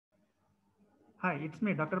Hi, it's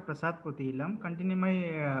me, Dr. Prasad Puthiyillam. Continue my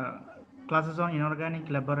classes on inorganic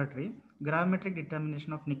laboratory. Gravimetric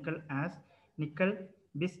determination of nickel as nickel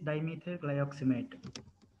bis dimethyl glyoximate.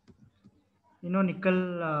 Nickel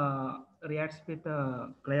reacts with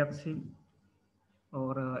glyoxime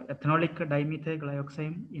or ethanolic dimethyl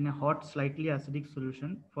glyoxime in a hot, slightly acidic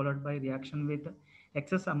solution, followed by reaction with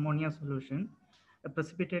excess ammonia solution. A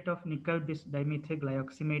precipitate of nickel bis dimethyl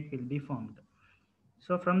glyoximate will be formed.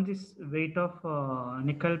 So from this weight of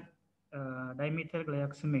nickel dimethyl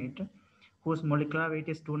glyoximate, whose molecular weight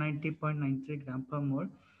is 290.93 gram per mole,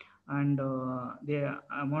 and the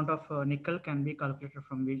amount of nickel can be calculated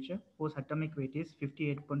from which whose atomic weight is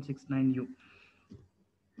 58.69 U.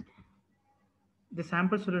 The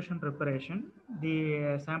sample solution preparation,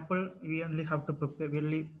 the sample we only have to prepare, we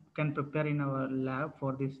only can prepare in our lab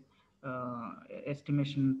for this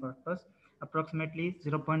estimation purpose. Approximately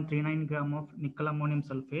 0.39 gram of nickel ammonium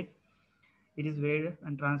sulfate. It is weighed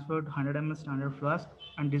and transferred 100 ml standard flask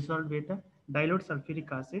and dissolved with dilute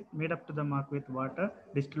sulfuric acid made up to the mark with water,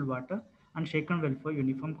 distilled water, and shaken well for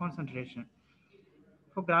uniform concentration.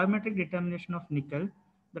 For gravimetric determination of nickel,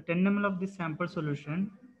 the 10 ml of this sample solution,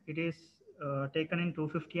 it is taken in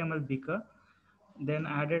 250 ml beaker, then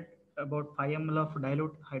added about 5 ml of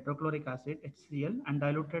dilute hydrochloric acid HCl and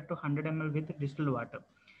diluted to 100 ml with distilled water.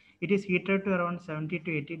 It is heated to around 70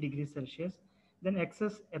 to 80 degrees Celsius. Then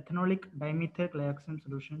excess ethanolic dimethyl glyoxime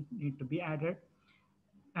solution need to be added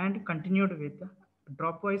and continued with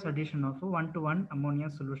dropwise addition of 1 to 1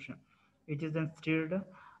 ammonia solution, which is then stirred,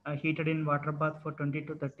 heated in water bath for 20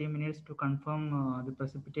 to 30 minutes to confirm the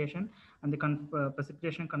precipitation, and the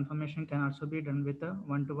precipitation confirmation can also be done with a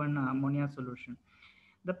 1 to 1 ammonia solution.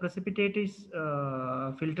 The precipitate is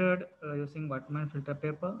filtered using Waterman filter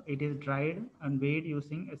paper. It is dried and weighed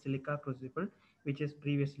using a silica crucible, which is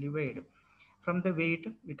previously weighed. From the weight,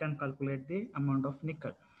 we can calculate the amount of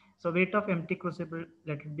nickel. So weight of empty crucible,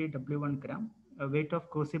 let it be W1 gram. Weight of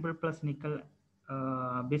crucible plus nickel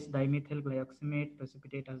bis dimethyl glyoximate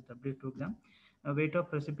precipitate as W2 gram. Weight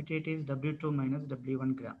of precipitate is W2 minus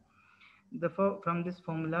W1 gram. Therefore, from this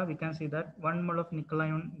formula, we can see that 1 mole of nickel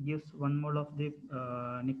ion gives 1 mole of the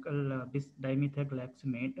nickel bis dimethyl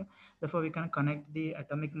glyoximate. Therefore, we can connect the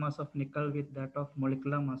atomic mass of nickel with that of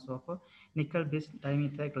molecular mass of nickel bis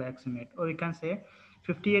dimethyl glyoximate. Or we can say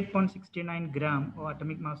 58.69 gram of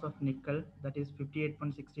atomic mass of nickel, that is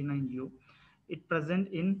 58.69 U. It present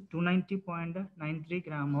in 290.93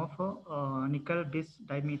 gram of nickel bis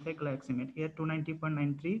dimethyl glyoximate. Here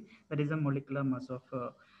 290.93, that is the molecular mass of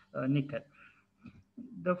nickel.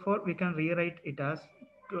 Therefore, we can rewrite it as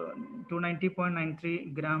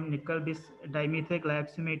 290.93 gram nickel bis dimethyl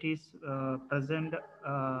glyoximate is present,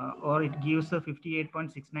 or it gives a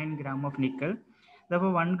 58.69 gram of nickel.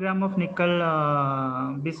 Therefore, 1 gram of nickel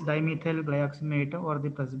bis dimethyl glyoximate or the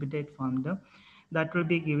precipitate formed, that will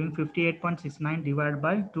be giving 58.69 divided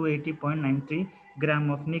by 280.93 gram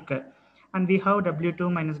of nickel. And we have W2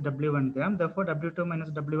 minus W1 gram. Therefore, W2 minus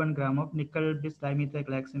W1 gram of nickel bis dimethyl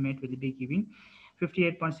glyoximate will be giving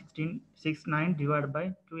 58.1669 divided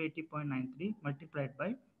by 280.93 multiplied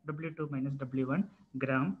by W2 minus W1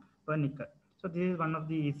 gram per nickel. So this is one of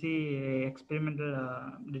the easy experimental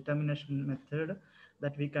determination method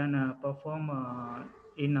that we can perform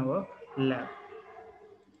in our lab.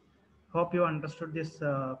 Hope you understood this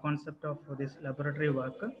concept of this laboratory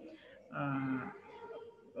work.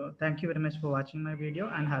 Thank you very much for watching my video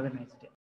and have a nice day.